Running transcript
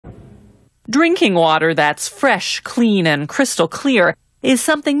Drinking water that's fresh, clean, and crystal clear is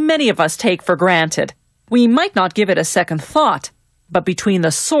something many of us take for granted. We might not give it a second thought, but between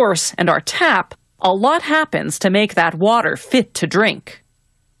the source and our tap, a lot happens to make that water fit to drink.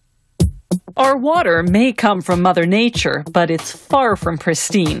 Our water may come from Mother Nature, but it's far from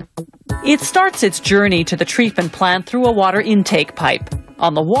pristine. It starts its journey to the treatment plant through a water intake pipe.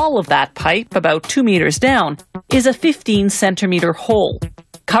 On the wall of that pipe, about 2 meters down, is a 15-centimeter hole.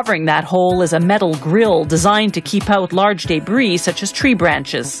 Covering that hole is a metal grill designed to keep out large debris such as tree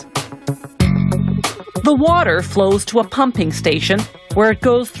branches. The water flows to a pumping station where it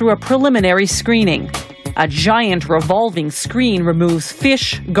goes through a preliminary screening. A giant revolving screen removes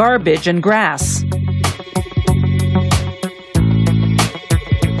fish, garbage, and grass.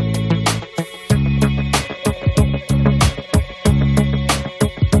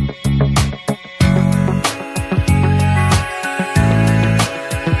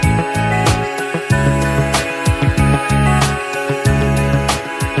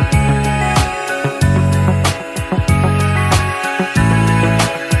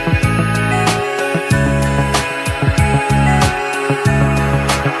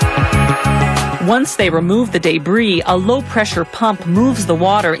 Once they remove the debris, a low-pressure pump moves the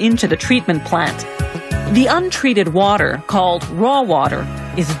water into the treatment plant. The untreated water, called raw water,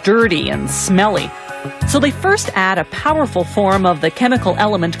 is dirty and smelly. So they first add a powerful form of the chemical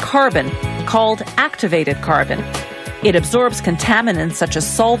element carbon, called activated carbon. It absorbs contaminants such as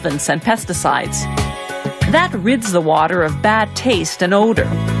solvents and pesticides. That rids the water of bad taste and odor.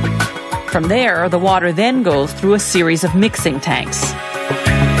 From there, the water then goes through a series of mixing tanks.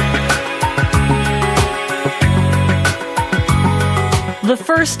 The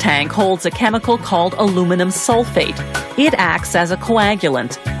first tank holds a chemical called aluminum sulfate. It acts as a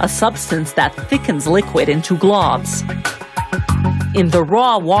coagulant, a substance that thickens liquid into globs. In the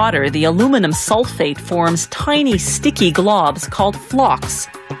raw water, the aluminum sulfate forms tiny sticky globs called flocks.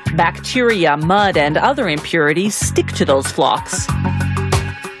 Bacteria, mud, and other impurities stick to those flocks.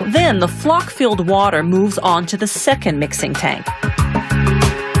 Then the flock-filled water moves on to the second mixing tank.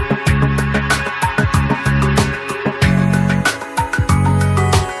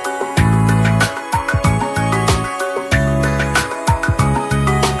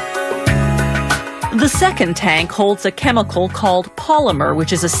 The second tank holds a chemical called polymer,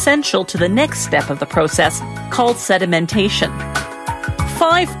 which is essential to the next step of the process, called sedimentation.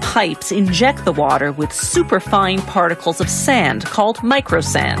 5 pipes inject the water with superfine particles of sand, called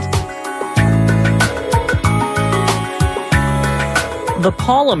microsand. The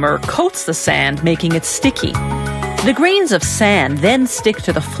polymer coats the sand, making it sticky. The grains of sand then stick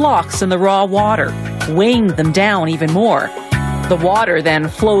to the flocks in the raw water, weighing them down even more. The water then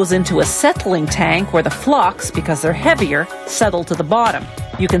flows into a settling tank where the flocks, because they're heavier, settle to the bottom.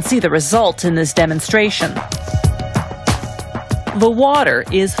 You can see the result in this demonstration. The water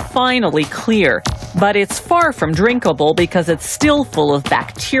is finally clear, but it's far from drinkable because it's still full of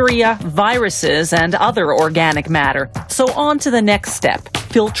bacteria, viruses, and other organic matter. So on to the next step,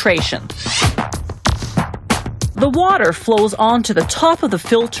 filtration. The water flows onto the top of the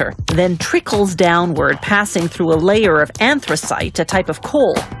filter, then trickles downward, passing through a layer of anthracite, a type of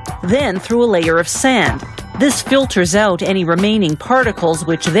coal, then through a layer of sand. This filters out any remaining particles,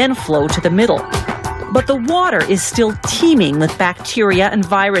 which then flow to the middle. But the water is still teeming with bacteria and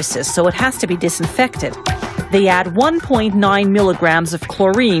viruses, so it has to be disinfected. They add 1.9 milligrams of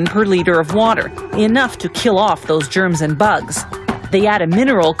chlorine per liter of water, enough to kill off those germs and bugs. They add a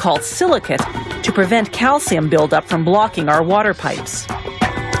mineral called silicate to prevent calcium buildup from blocking our water pipes.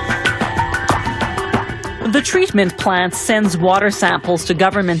 The treatment plant sends water samples to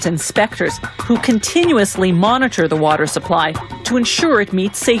government inspectors who continuously monitor the water supply to ensure it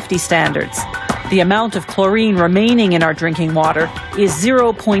meets safety standards. The amount of chlorine remaining in our drinking water is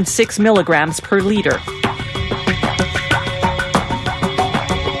 0.6 milligrams per liter.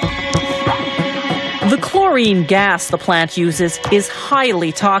 The chlorine gas the plant uses is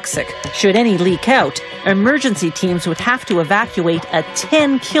highly toxic. Should any leak out, emergency teams would have to evacuate a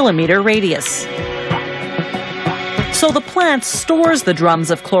 10-kilometer radius. So the plant stores the drums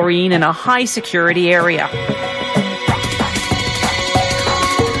of chlorine in a high-security area.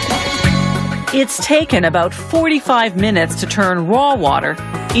 It's taken about 45 minutes to turn raw water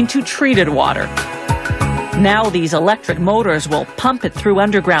into treated water. Now these electric motors will pump it through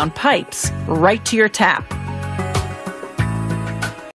underground pipes right to your tap.